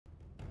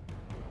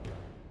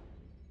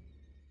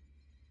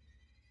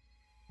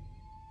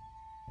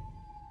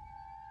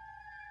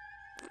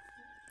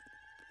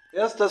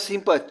Esta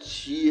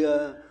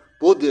simpatia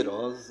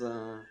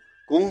poderosa,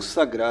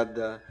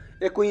 consagrada,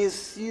 é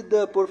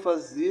conhecida por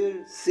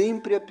fazer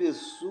sempre a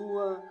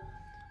pessoa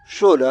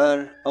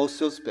chorar aos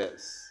seus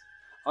pés,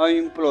 a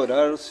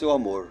implorar o seu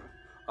amor.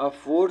 A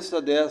força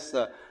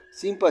dessa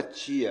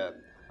simpatia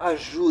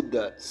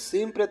ajuda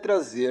sempre a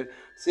trazer,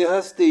 se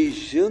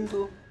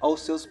rastejando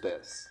aos seus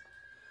pés.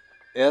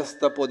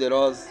 Esta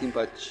poderosa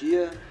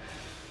simpatia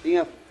tem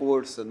a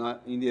força na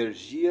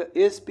energia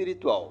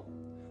espiritual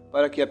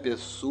para que a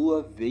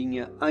pessoa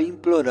venha a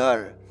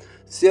implorar,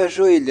 se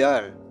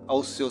ajoelhar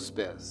aos seus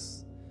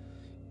pés.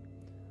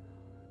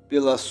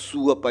 Pela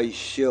sua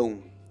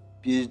paixão,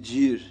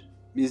 pedir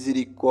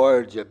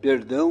misericórdia,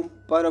 perdão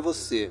para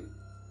você.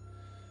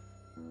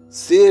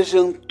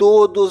 Sejam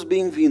todos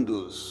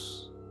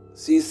bem-vindos.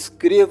 Se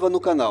inscreva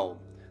no canal,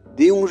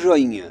 dê um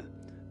joinha,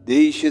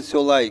 deixe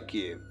seu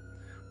like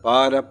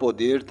para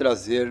poder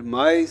trazer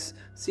mais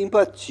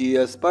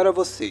simpatias para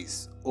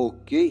vocês,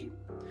 ok?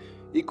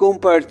 E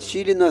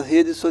compartilhe nas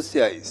redes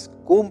sociais.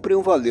 Compre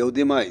um valeu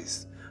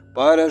demais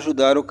para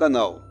ajudar o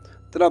canal.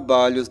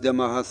 Trabalhos de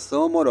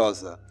amarração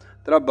amorosa,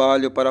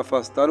 trabalho para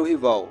afastar o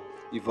rival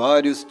e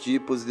vários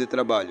tipos de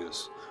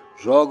trabalhos.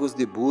 Jogos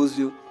de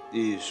búzio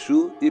de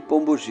Exu e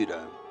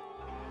Pombogira.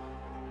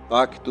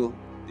 Pacto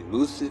de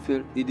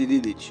Lúcifer e de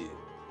Lilith.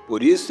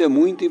 Por isso é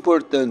muito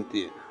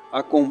importante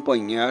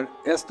acompanhar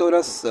esta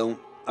oração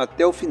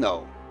até o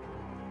final.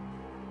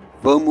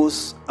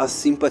 Vamos à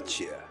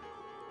simpatia.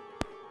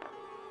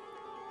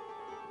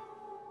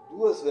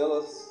 Duas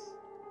velas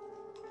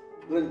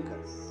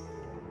brancas.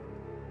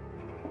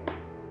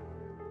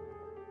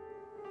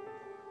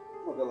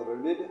 Uma vela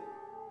vermelha.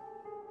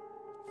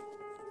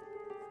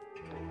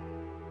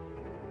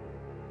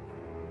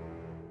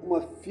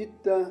 Uma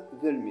fita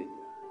vermelha.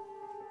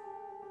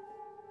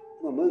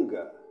 Uma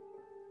manga.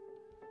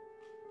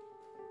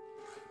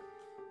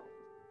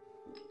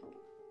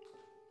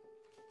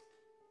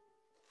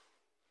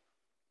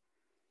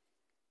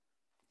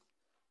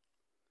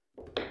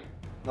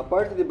 Na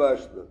parte de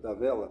baixo da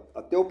vela,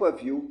 até o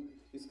pavio,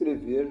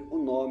 escrever o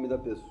nome da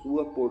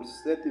pessoa por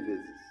 7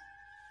 vezes.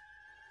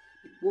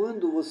 E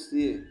quando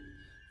você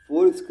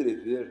for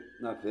escrever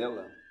na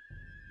vela,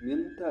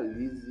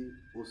 mentalize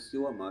o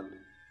seu amado.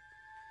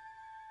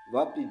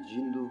 Vá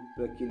pedindo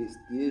para que ele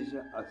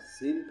esteja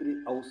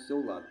sempre ao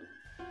seu lado,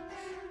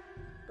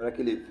 para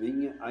que ele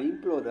venha a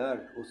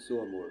implorar o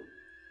seu amor,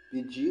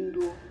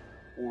 pedindo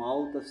com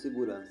alta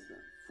segurança,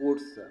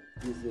 força,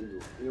 dizendo: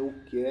 eu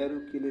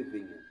quero que ele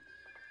venha.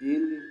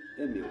 Ele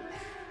é meu.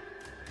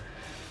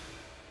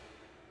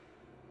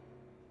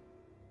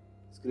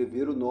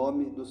 Escrever o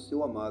nome do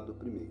seu amado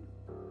primeiro.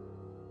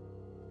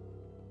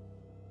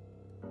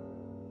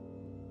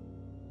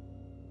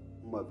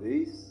 Uma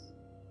vez,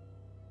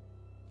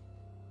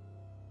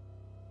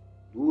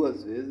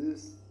 duas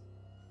vezes,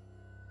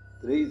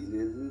 3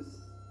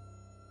 vezes,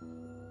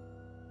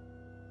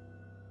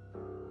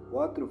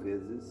 4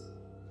 vezes,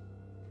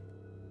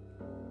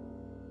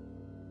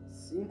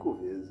 5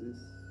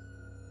 vezes,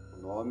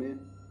 o nome,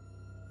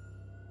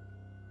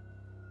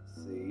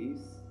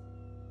 6,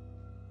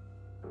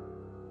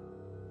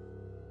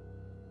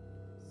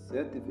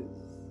 7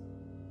 vezes.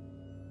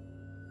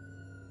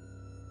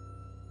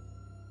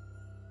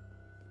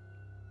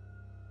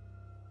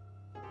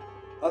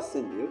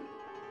 Acender.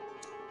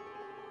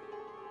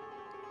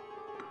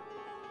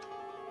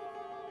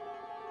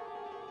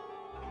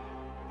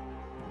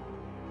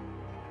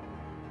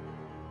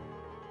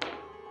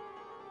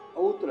 A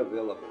outra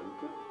vela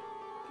branca,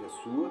 que é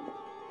sua,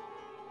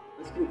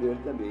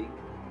 escrever também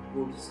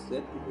por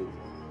 7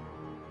 vezes.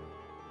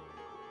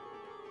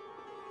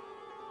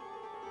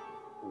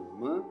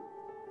 Uma,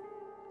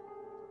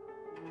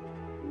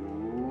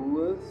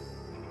 duas,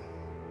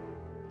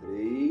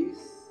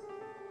 3,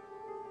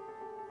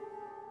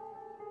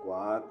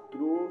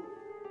 4,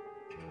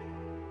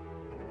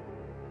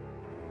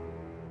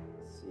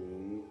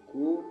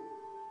 5,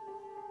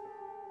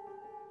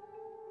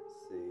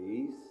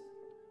 6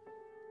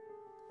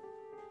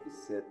 e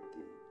 7.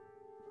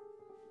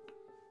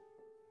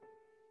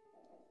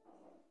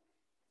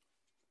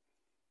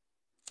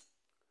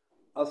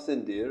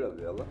 Acender a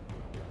vela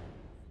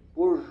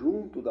por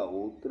junto da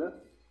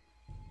outra.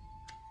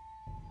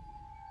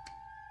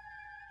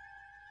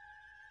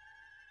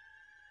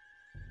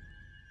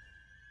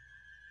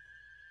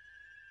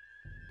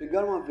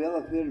 Pegar uma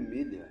vela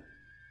vermelha.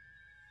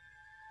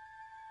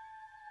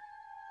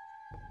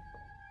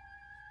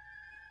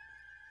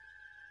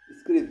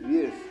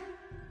 Escrever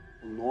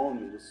o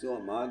nome do seu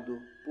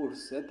amado por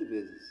 7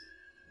 vezes.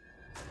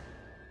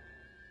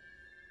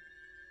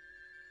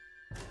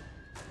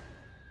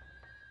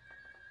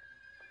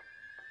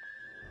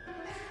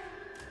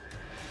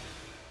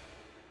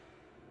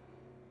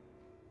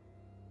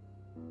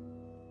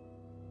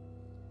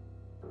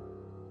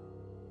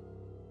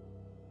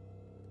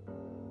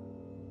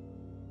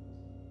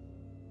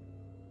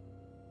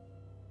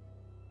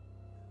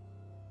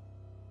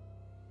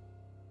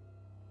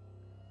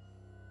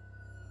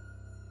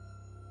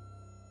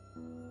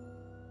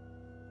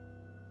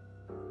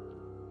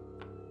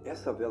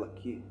 essa vela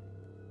aqui,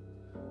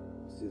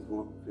 vocês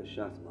vão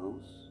fechar as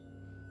mãos,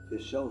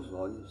 fechar os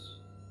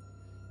olhos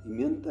e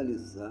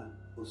mentalizar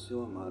o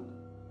seu amado.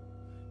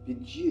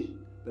 Pedir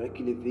para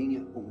que ele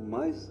venha o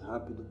mais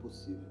rápido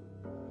possível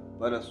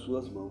para as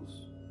suas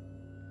mãos.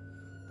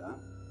 Tá?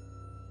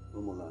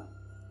 Vamos lá.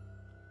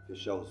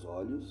 Fechar os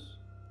olhos,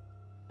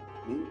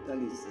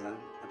 mentalizar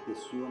a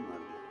pessoa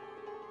amada,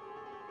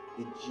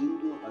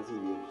 pedindo às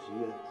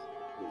energias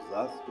dos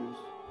astros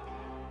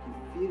que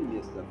firme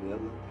esta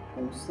vela,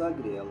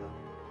 consagre ela,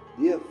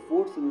 dê a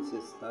força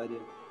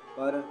necessária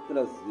para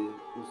trazer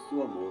o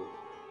seu amor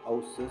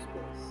aos seus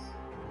pés.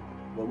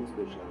 Vamos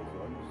fechar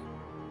os olhos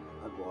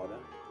agora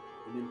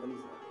e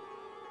mentalizar.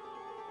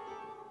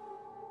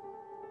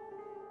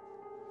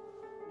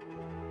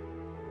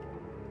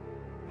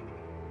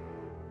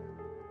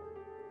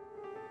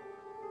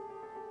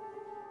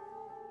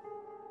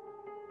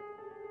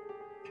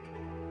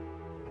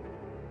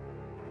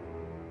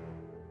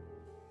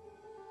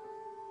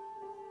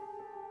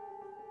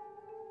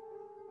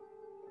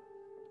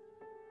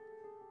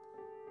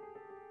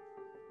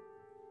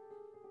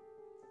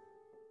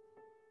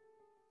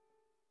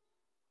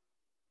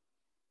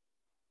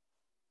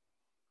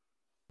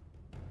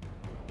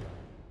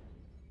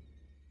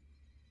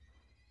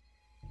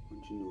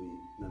 Continue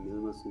na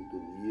mesma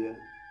sintonia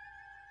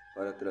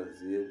para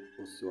trazer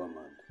o seu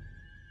amado.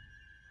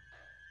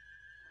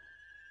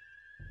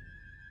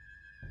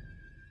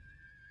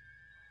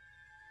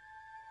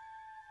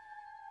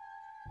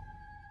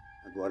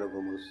 Agora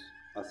vamos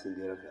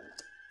acender a vela.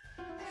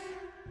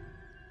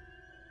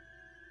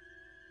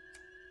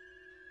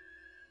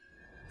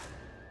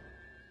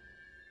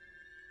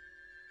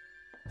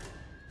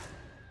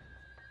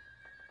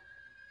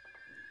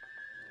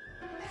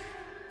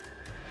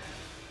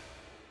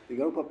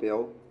 Pegar o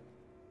papel,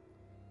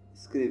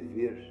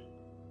 escrever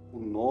o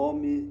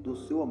nome do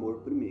seu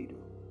amor primeiro.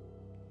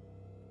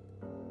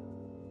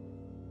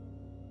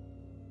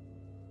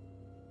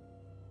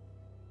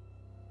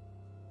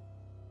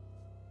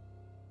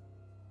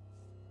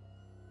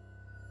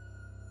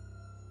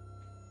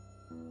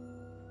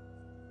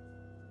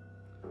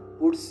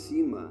 Por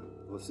cima,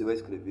 você vai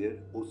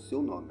escrever o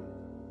seu nome.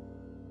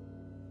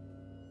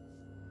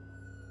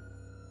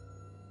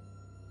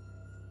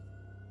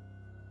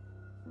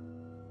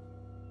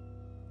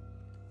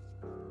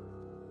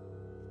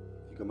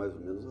 Fica mais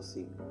ou menos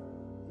assim,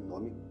 um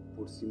nome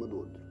por cima do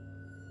outro.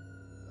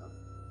 Tá?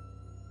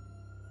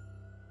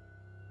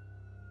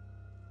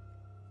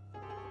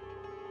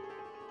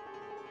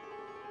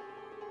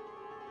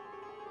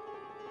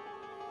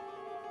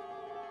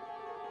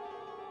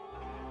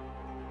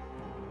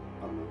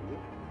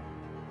 Amanda.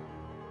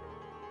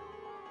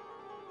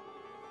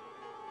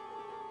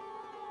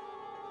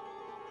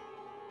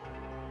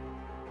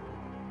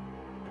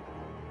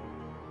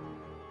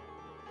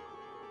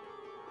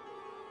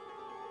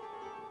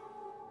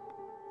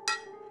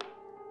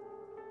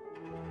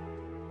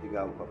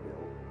 Pegar o papel,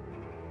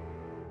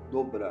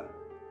 dobrar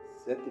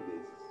 7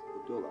 vezes do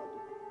teu lado.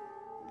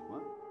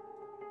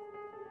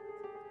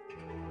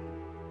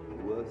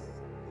 1, 2,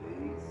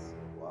 3,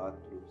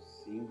 4,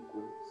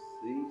 5,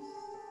 6,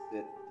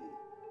 7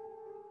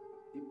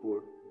 e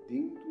pôr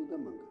dentro da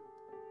manga.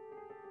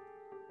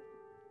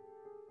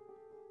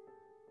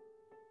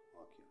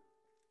 Ó, aqui, ó.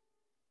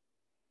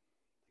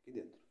 Aqui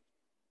dentro.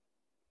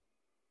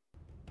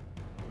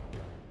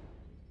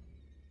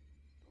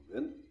 Estão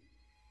vendo?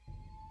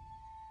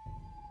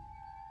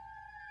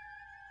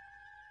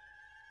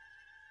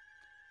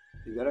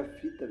 Pegar a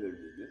fita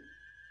vermelha,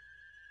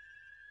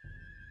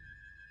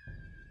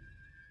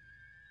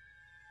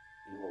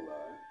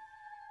 enrolar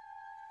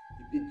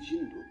e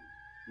pedindo,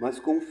 mas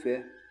com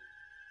fé.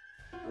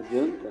 Não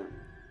adianta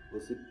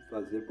você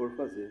fazer por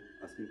fazer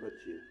a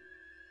simpatia.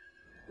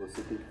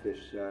 Você tem que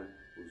fechar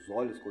os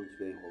olhos quando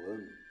estiver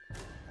enrolando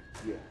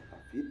aqui a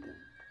fita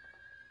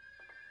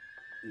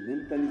e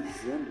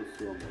mentalizando o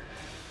seu amor.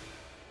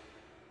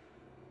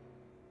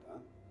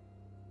 Tá?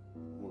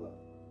 Vamos lá.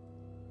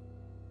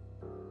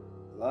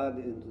 Lá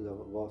dentro da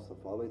vossa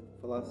fala vai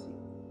falar assim: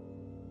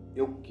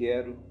 eu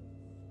quero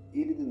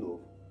ele de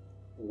novo,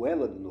 ou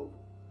ela de novo,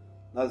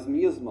 nas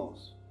minhas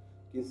mãos,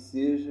 que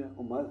seja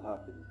o mais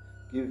rápido,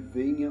 que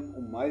venha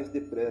o mais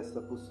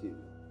depressa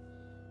possível,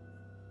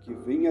 que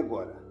venha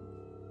agora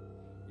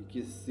e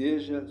que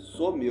seja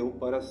só meu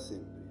para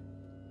sempre.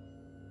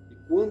 E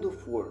quando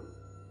for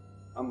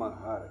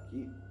amarrar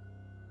aqui,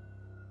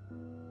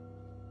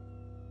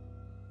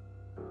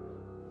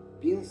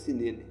 pense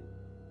nele,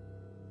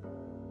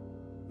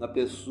 na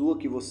pessoa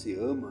que você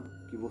ama,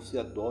 que você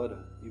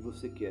adora e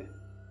você quer,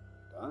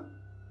 tá?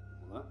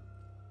 Vamos lá?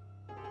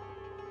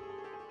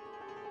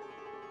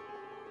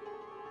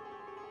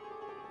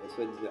 Aí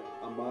você vai dizer,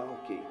 amarra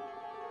ok,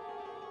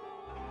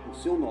 o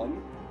seu nome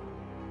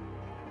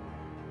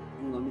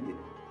e o nome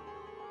dele.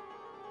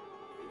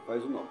 Ele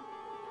faz o nome,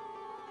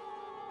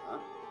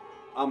 tá?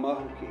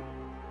 Amarra ok,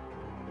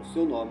 o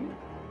seu nome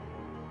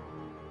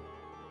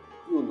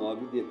e o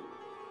nome dele.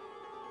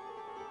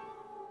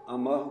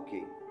 Amarra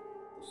ok,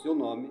 o seu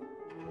nome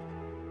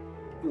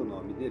e o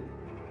nome dele.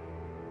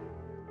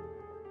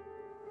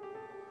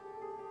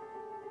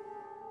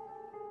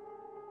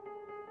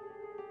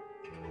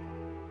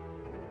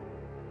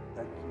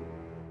 está aqui.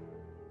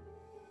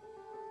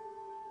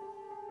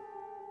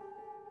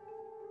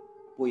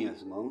 Põe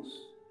as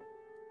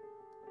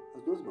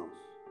duas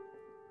mãos,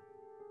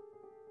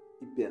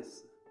 e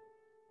peça.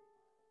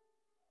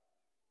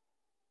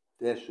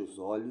 Feche os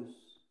olhos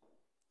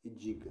e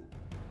diga,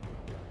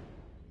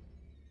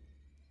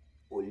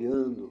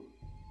 olhando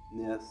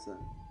nessa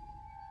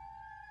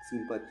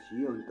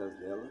simpatia onde está as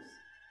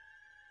velas,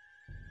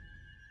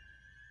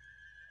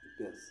 e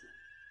peça,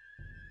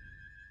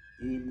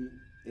 Ele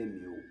é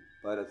meu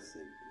para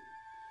sempre.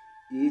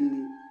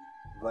 Ele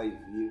vai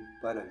vir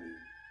para mim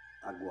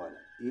agora.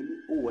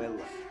 Ele ou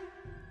ela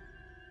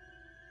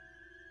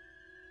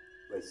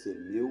vai ser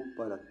meu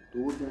para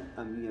toda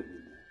a minha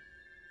vida.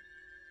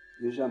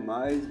 E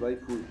jamais vai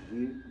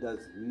fugir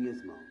das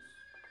minhas mãos.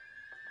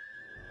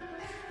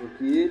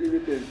 Porque ele me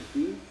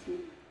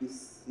pertence e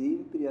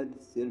sempre há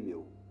de ser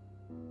meu.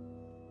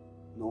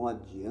 Não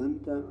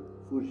adianta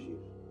fugir.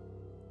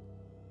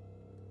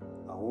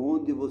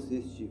 Aonde você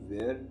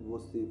estiver,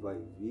 você vai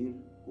vir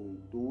com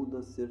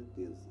toda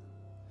certeza.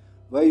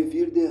 Vai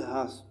vir de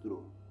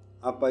rastro,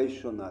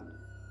 apaixonado,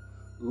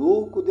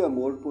 louco de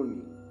amor por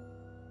mim.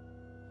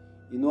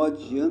 E não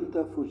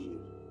adianta fugir,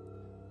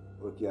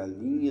 porque a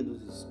linha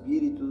dos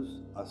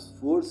espíritos, as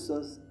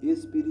forças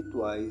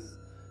espirituais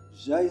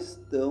já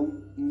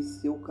estão em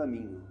seu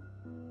caminho.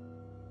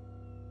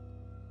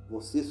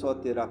 Você só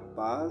terá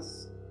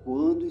paz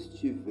quando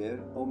estiver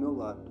ao meu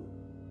lado.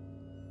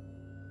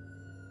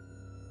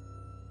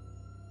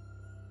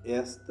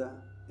 Esta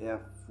é a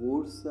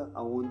força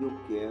aonde eu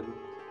quero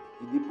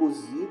e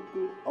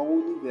deposito ao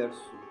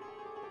universo.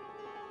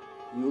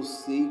 E eu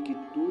sei que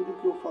tudo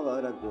que eu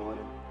falar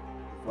agora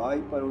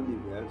vai para o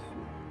universo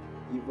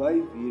e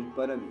vai vir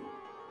para mim.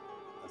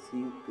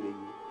 Assim eu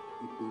creio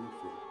e tenho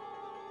fé.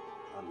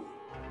 Amém.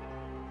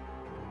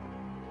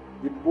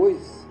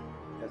 Depois,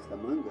 esta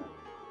manga,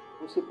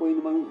 você põe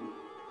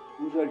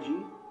num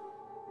jardim,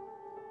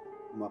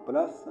 numa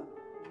praça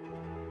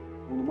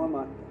ou numa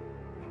mata.